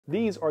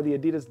These are the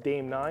Adidas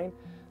Dame 9.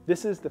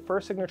 This is the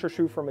first signature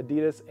shoe from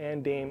Adidas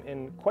and Dame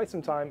in quite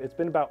some time. It's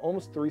been about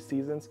almost 3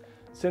 seasons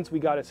since we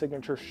got a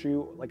signature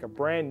shoe, like a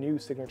brand new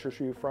signature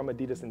shoe from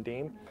Adidas and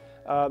Dame.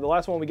 The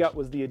last one we got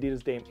was the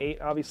Adidas Dame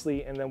 8,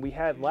 obviously, and then we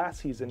had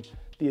last season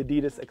the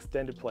Adidas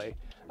Extended Play.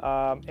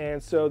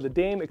 And so the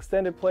Dame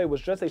Extended Play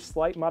was just a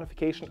slight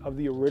modification of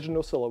the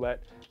original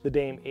silhouette. The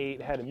Dame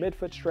 8 had a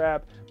midfoot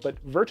strap, but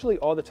virtually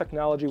all the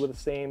technology was the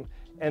same,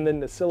 and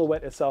then the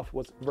silhouette itself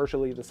was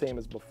virtually the same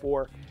as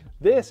before.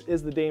 This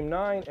is the Dame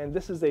 9, and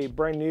this is a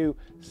brand new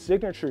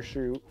signature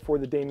shoe for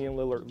the Damian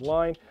Lillard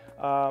line.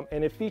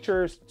 And it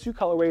features 2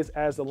 colorways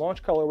as the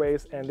launch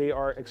colorways, and they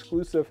are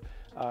exclusive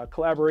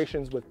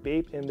collaborations with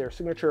BAPE in their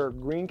signature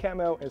green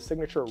camo and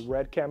signature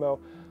red camo,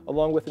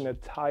 along with an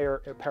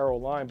entire apparel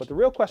line. But the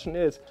real question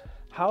is,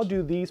 how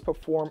do these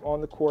perform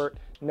on the court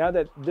now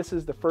that this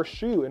is the first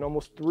shoe in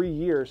almost 3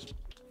 years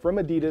from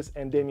Adidas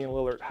and Damian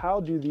Lillard?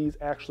 How do these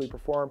actually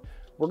perform?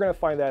 We're gonna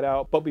find that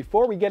out. But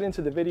before we get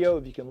into the video,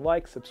 if you can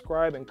like,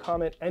 subscribe, and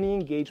comment, any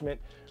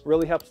engagement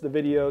really helps the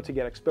video to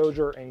get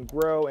exposure and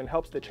grow, and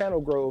helps the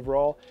channel grow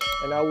overall.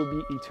 And I will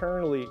be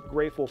eternally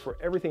grateful for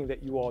everything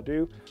that you all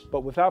do.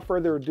 But without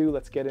further ado,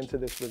 let's get into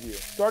this review.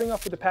 Starting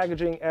off with the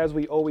packaging, as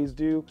we always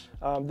do,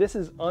 this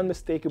is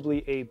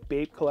unmistakably a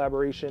BAPE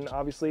collaboration.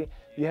 Obviously,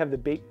 you have the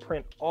BAPE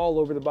print all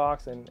over the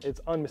box, and it's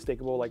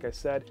unmistakable, like I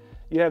said.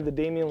 You have the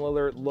Damian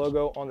Lillard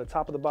logo on the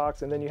top of the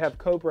box, and then you have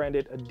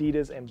co-branded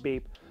Adidas and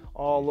BAPE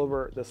all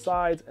over the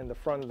sides and the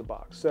front of the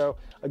box. So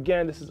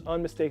again, this is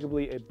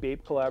unmistakably a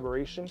BAPE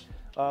collaboration.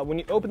 When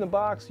you open the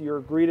box,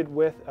 you're greeted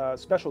with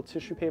special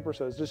tissue paper.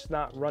 So it's just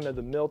not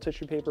run-of-the-mill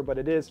tissue paper, but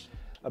it is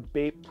a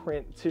BAPE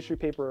print tissue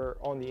paper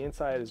on the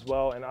inside as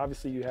well. And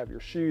obviously you have your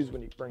shoes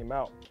when you bring them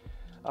out.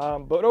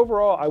 But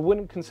overall, I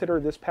wouldn't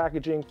consider this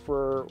packaging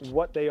for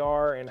what they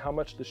are and how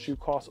much the shoe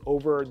costs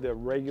over the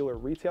regular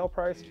retail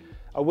price.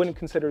 I wouldn't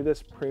consider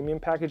this premium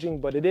packaging,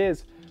 but it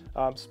is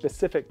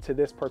specific to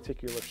this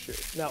particular shoe.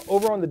 Now,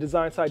 over on the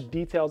design side,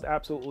 details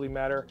absolutely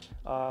matter,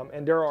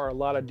 and there are a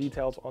lot of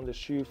details on this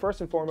shoe.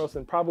 First and foremost,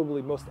 and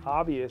probably most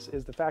obvious,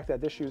 is the fact that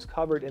this shoe is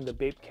covered in the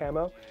BAPE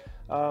camo.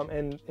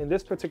 And in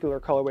this particular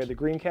colorway, the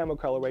green camo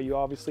colorway, you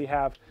obviously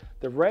have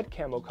the red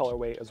camo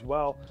colorway as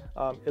well.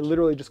 It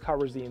literally just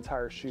covers the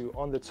entire shoe.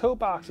 On the toe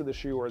box of the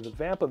shoe, or the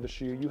vamp of the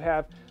shoe, you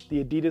have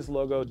the Adidas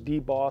logo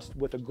debossed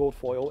with a gold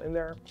foil in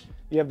there.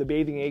 You have the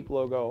Bathing Ape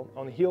logo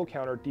on the heel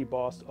counter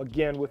debossed,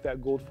 again with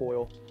that gold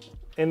foil.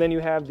 And then you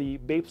have the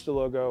BAPE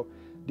logo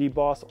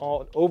debossed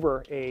all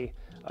over a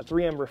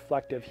 3M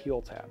reflective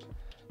heel tab.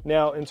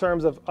 Now, in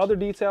terms of other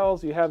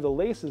details, you have the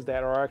laces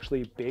that are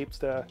actually BAPE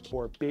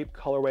or BAPE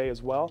colorway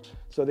as well.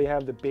 So they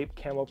have the BAPE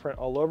camo print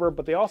all over,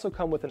 but they also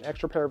come with an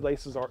extra pair of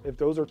laces if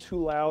those are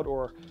too loud,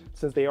 or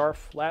since they are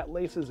flat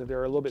laces, if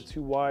they're a little bit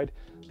too wide.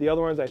 The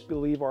other ones I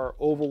believe are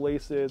oval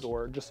laces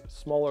or just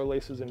smaller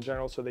laces in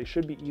general, so they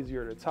should be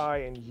easier to tie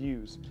and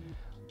use.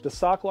 The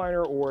sock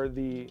liner, or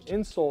the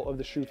insole of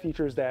the shoe,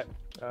 features that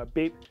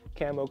BAPE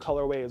camo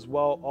colorway as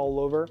well all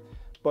over.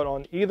 But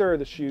on either of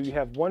the shoe, you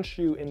have one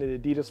shoe in the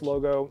Adidas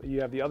logo, you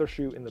have the other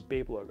shoe in the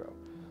BAPE logo.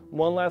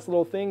 One last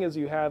little thing is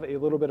you have a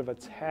little bit of a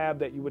tab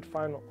that you would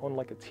find on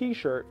like a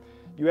t-shirt.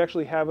 You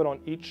actually have it on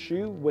each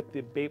shoe with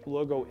the BAPE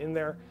logo in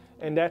there,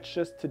 and that's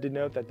just to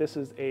denote that this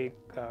is a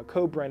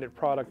co-branded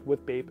product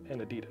with BAPE and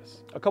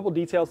Adidas. A couple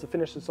details to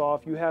finish this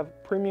off. You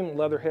have premium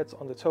leather hits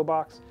on the toe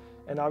box,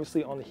 and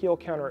obviously on the heel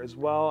counter as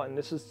well, and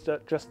this is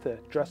just to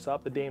dress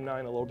up the Dame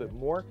 9 a little bit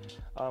more,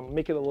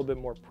 make it a little bit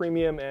more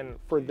premium, and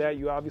for that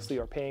you obviously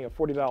are paying a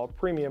 $40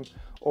 premium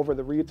over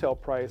the retail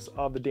price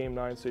of the Dame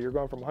 9, so you're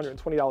going from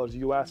 $120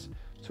 US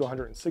to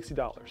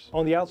 $160.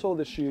 On the outsole of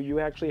the shoe, you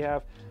actually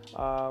have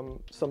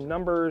some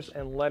numbers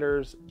and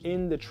letters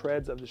in the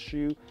treads of the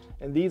shoe,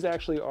 and these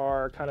actually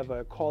are kind of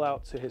a call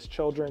out to his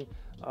children.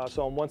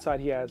 So on one side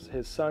he has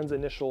his son's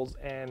initials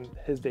and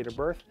his date of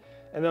birth,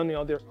 and then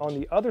on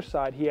the other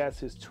side he has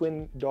his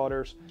twin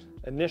daughters'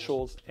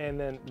 initials and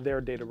then their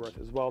date of birth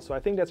as well. So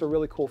I think that's a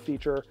really cool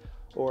feature,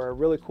 or a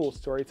really cool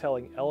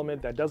storytelling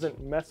element that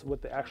doesn't mess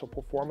with the actual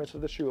performance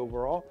of the shoe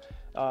overall.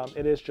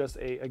 It is just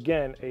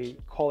again a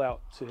call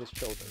out to his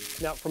children.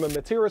 Now, from a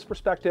materials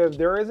perspective,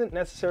 there isn't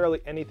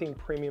necessarily anything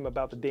premium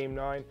about the Dame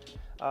 9.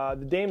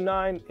 The Dame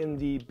 9 in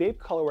the BAPE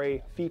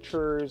colorway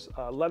features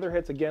leather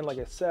hits, again, like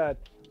I said,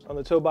 on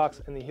the toe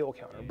box and the heel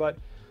counter. But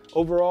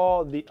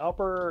overall, the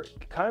upper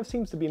kind of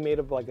seems to be made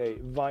of like a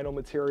vinyl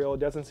material. It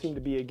doesn't seem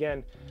to be,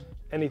 again,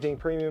 anything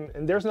premium,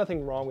 and there's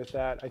nothing wrong with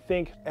that. I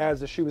think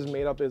as the shoe is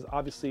made up, is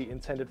obviously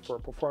intended for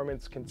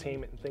performance,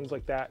 containment, and things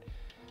like that.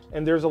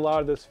 And there's a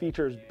lot of those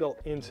features built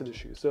into the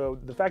shoe. So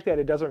the fact that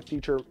it doesn't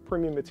feature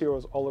premium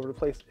materials all over the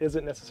place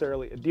isn't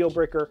necessarily a deal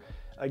breaker.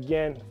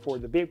 Again, for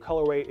the BAPE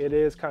colorway, it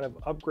is kind of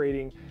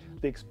upgrading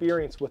the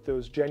experience with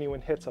those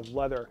genuine hits of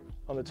leather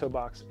on the toe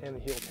box and the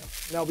heel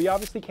count. Now, we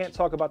obviously can't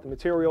talk about the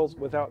materials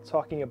without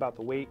talking about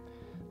the weight.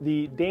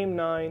 The Dame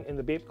 9 in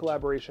the BAPE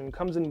collaboration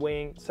comes in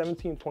weighing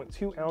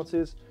 17.2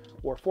 ounces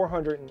or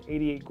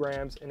 488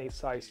 grams in a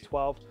size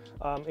 12.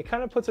 It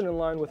kind of puts it in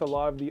line with a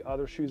lot of the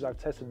other shoes I've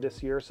tested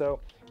this year. So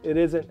it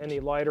isn't any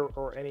lighter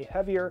or any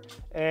heavier,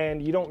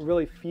 and you don't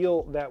really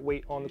feel that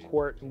weight on the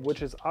court,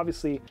 which is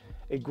obviously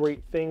a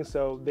great thing.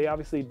 So they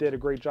obviously did a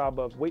great job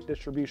of weight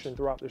distribution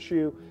throughout the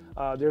shoe.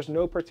 There's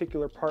no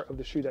particular part of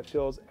the shoe that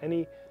feels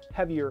any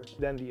heavier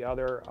than the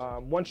other.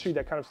 One shoe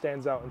that kind of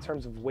stands out in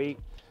terms of weight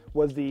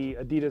was the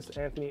Adidas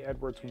Anthony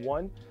Edwards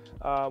 1,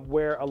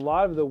 where a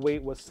lot of the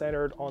weight was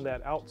centered on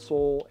that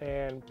outsole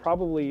and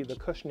probably the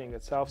cushioning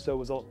itself, so it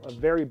was a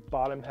very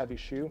bottom heavy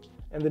shoe.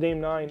 And the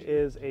Dame 9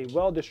 is a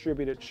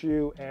well-distributed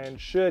shoe and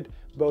should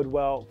bode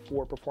well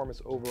for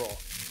performance overall.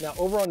 Now,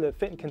 over on the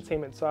fit and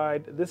containment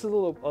side, this is a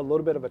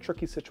little bit of a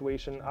tricky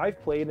situation.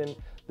 I've played in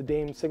the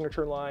Dame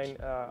signature line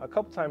a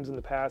couple times in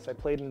the past. I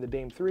played in the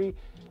Dame 3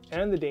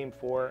 and the Dame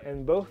 4,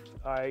 and both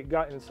I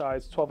got in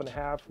size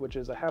 12.5, which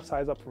is a half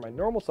size up from my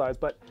normal size,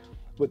 but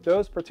with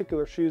those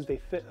particular shoes, they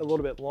fit a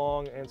little bit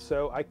long, and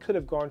so I could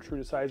have gone true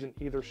to size in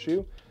either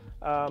shoe.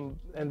 And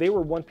they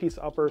were one-piece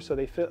upper, so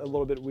they fit a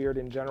little bit weird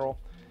in general.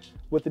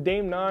 With the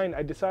Dame 9,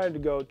 I decided to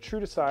go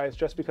true to size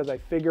just because I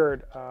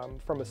figured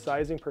from a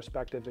sizing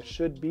perspective, it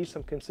should be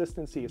some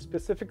consistency,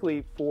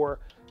 specifically for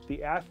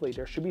the athlete.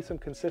 There should be some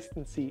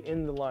consistency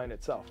in the line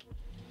itself.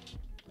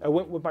 I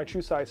went with my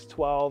true size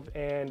 12,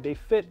 and they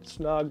fit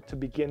snug to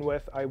begin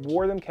with. I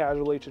wore them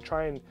casually to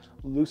try and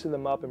loosen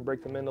them up and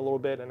break them in a little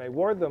bit, and I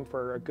wore them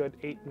for a good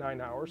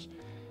 8-9 hours,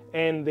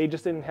 and they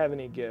just didn't have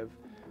any give.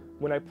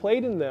 When I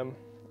played in them,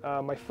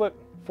 my foot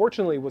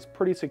fortunately was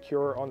pretty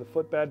secure on the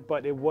footbed,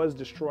 but it was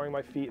destroying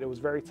my feet. It was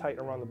very tight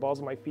around the balls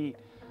of my feet,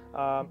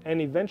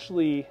 and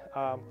eventually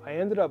I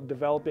ended up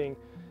developing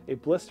a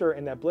blister,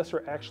 and that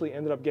blister actually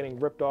ended up getting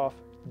ripped off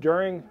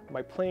during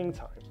my playing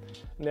time.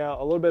 Now,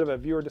 a little bit of a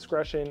viewer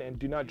discretion, and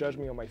do not judge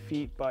me on my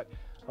feet, but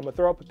I'm gonna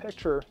throw up a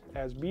picture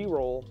as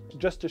B-roll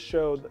just to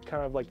show the,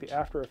 kind of like the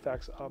after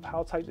effects of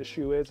how tight the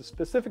shoe is,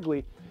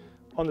 specifically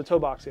on the toe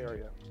box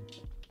area.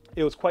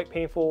 It was quite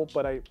painful,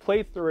 but I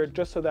played through it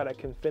just so that I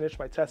can finish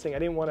my testing. I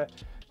didn't want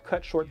to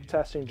cut short the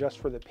testing just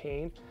for the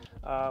pain,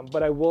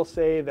 but I will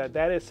say that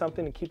that is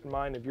something to keep in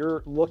mind if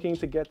you're looking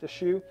to get the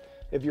shoe.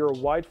 If you're a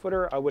wide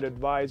footer, I would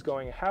advise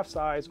going a half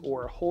size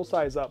or a whole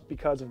size up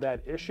because of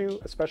that issue,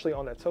 especially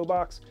on that toe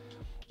box.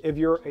 If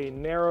you're a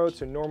narrow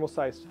to normal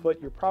sized foot,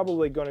 you're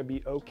probably going to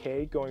be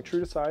okay going true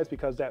to size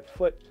because that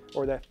foot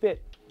or that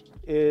fit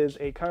is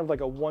a kind of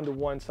like a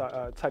one-to-one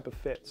type of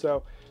fit.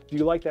 So if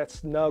you like that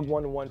snug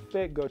one-to-one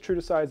fit, go true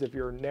to size. If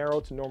you're narrow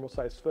to normal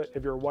size foot,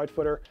 if you're a wide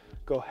footer,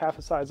 go half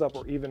a size up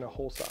or even a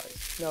whole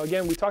size. Now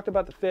again, we talked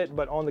about the fit,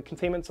 but on the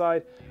containment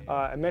side,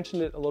 I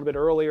mentioned it a little bit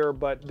earlier,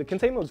 but the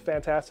containment was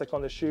fantastic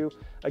on the shoe.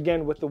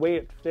 Again, with the way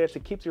it fits,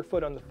 it keeps your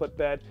foot on the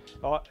footbed.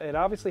 It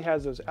obviously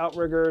has those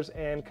outriggers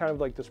and kind of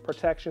like those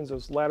protections,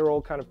 those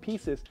lateral kind of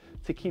pieces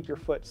to keep your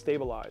foot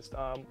stabilized.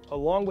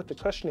 Along with the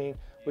cushioning,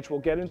 which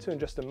we'll get into in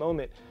just a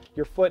moment,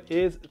 your foot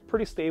is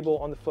pretty stable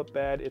on the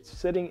footbed. It's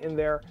sitting in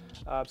there,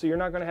 so you're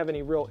not going to have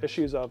any real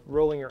issues of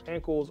rolling your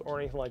ankles or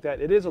anything like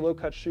that. It is a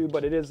low-cut shoe,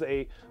 but it is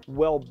a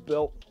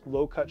well-built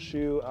low-cut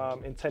shoe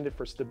intended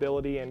for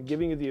stability and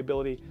giving you the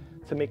ability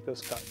to make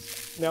those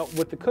cuts. Now,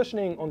 with the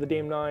cushioning on the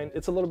Dame 9,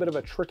 it's a little bit of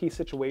a tricky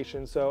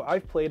situation. So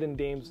I've played in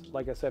Dames,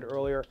 like I said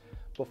earlier,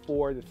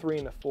 before, the 3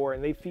 and the 4,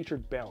 and they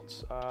featured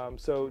bounce.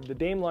 So the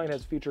Dame line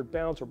has featured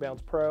bounce or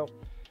bounce pro,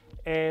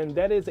 and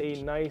that is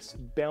a nice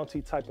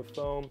bouncy type of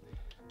foam.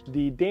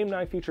 The Dame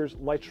 9 features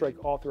light strike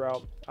all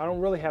throughout. I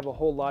don't really have a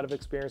whole lot of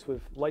experience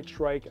with light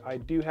strike. I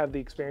do have the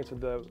experience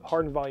with the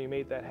Hardened Volume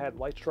 8 that had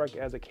light strike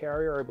as a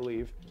carrier, I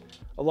believe,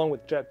 along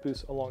with jet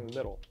boost along the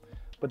middle.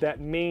 But that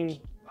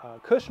main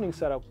cushioning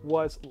setup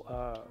was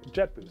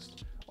jet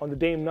boost. On the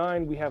Dame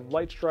 9, we have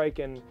light strike,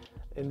 and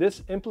in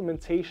this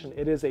implementation,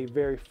 it is a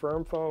very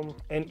firm foam.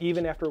 And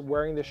even after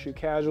wearing this shoe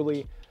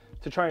casually,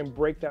 to try and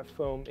break that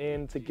foam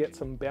in to get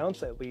some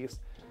bounce at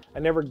least, I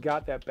never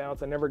got that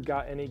bounce. I never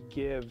got any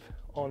give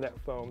on that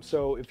foam.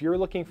 So if you're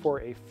looking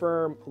for a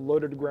firm, low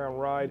to the ground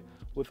ride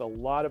with a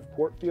lot of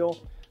court feel,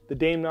 the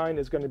Dame 9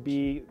 is going to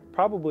be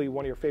probably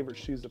one of your favorite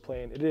shoes to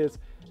play in. It is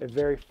a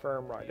very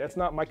firm ride. That's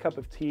not my cup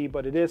of tea,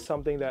 but it is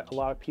something that a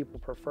lot of people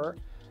prefer.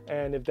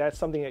 And if that's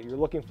something that you're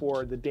looking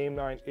for, the Dame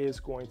 9 is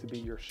going to be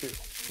your shoe.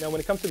 Now, when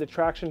it comes to the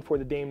traction for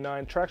the Dame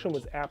 9, traction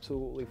was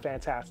absolutely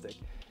fantastic.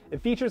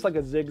 It features like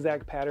a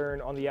zigzag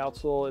pattern on the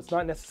outsole. It's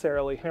not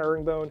necessarily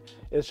herringbone,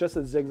 it's just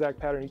a zigzag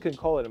pattern. You can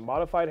call it a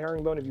modified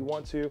herringbone if you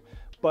want to,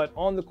 but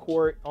on the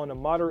court, on a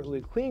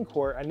moderately clean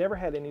court, I never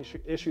had any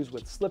issues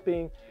with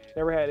slipping,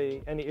 never had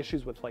any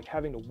issues with like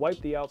having to wipe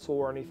the outsole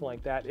or anything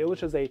like that. It was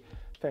just a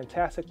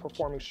fantastic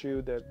performing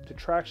shoe. The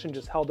traction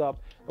just held up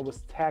and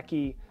was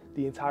tacky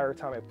the entire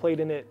time I played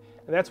in it.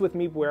 And that's with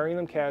me wearing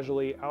them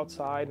casually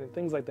outside and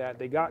things like that.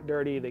 They got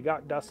dirty, they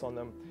got dust on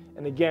them.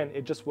 And again,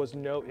 it just was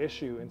no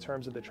issue in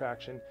terms of the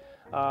traction.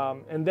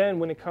 And then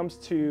when it comes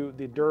to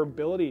the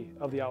durability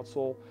of the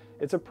outsole,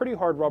 it's a pretty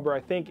hard rubber. I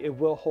think it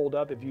will hold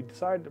up if you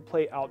decide to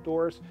play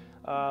outdoors.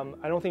 I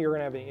don't think you're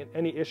gonna have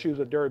any issues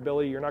with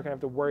durability. You're not gonna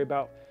have to worry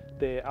about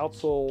the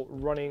outsole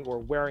running or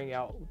wearing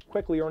out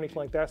quickly or anything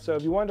like that. So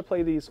if you wanted to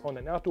play these on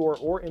an outdoor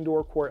or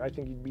indoor court, I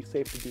think you'd be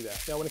safe to do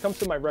that. Now, when it comes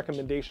to my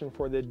recommendation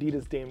for the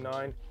Adidas Dame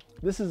 9,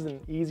 this is an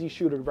easy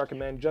shoe to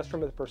recommend just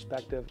from the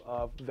perspective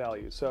of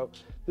value. So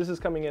this is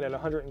coming in at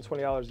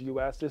 $120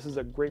 US. This is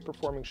a great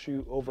performing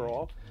shoe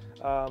overall.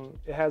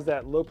 It has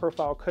that low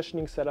profile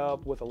cushioning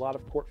setup with a lot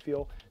of court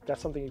feel. If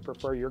that's something you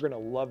prefer, you're gonna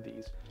love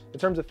these. In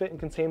terms of fit and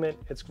containment,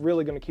 it's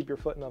really gonna keep your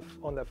foot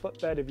on that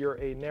footbed. If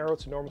you're a narrow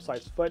to normal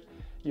sized foot,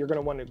 you're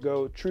gonna wanna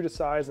go true to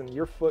size and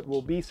your foot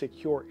will be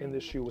secure in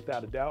this shoe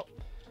without a doubt.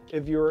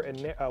 If you're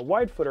a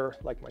wide footer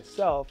like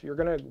myself, you're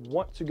gonna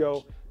want to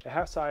go a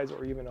half size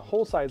or even a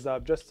whole size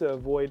up just to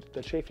avoid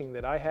the chafing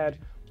that I had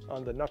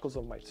on the knuckles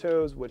of my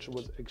toes, which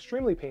was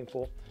extremely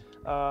painful.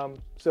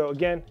 So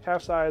again,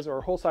 half size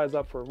or whole size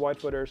up for wide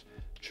footers,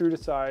 true to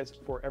size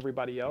for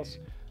everybody else.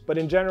 But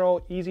in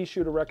general, easy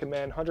shoe to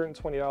recommend,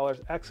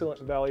 $120, excellent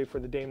value for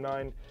the Dame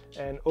 9,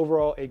 and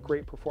overall a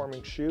great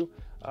performing shoe.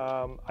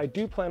 I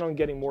do plan on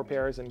getting more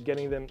pairs and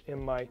getting them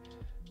in my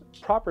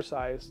proper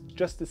size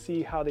just to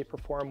see how they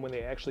perform when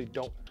they actually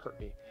don't hurt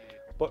me.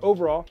 But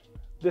overall,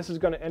 this is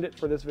going to end it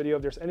for this video.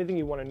 If there's anything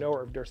you want to know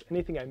or if there's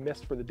anything I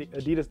missed for the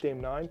Adidas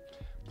Dame 9,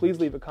 please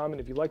leave a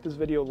comment. If you liked this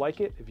video, like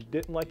it. If you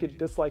didn't like it,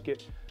 dislike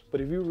it. But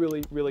if you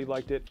really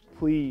liked it,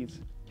 please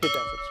hit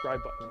that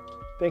subscribe button.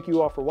 Thank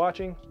you all for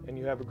watching, and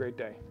you have a great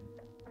day.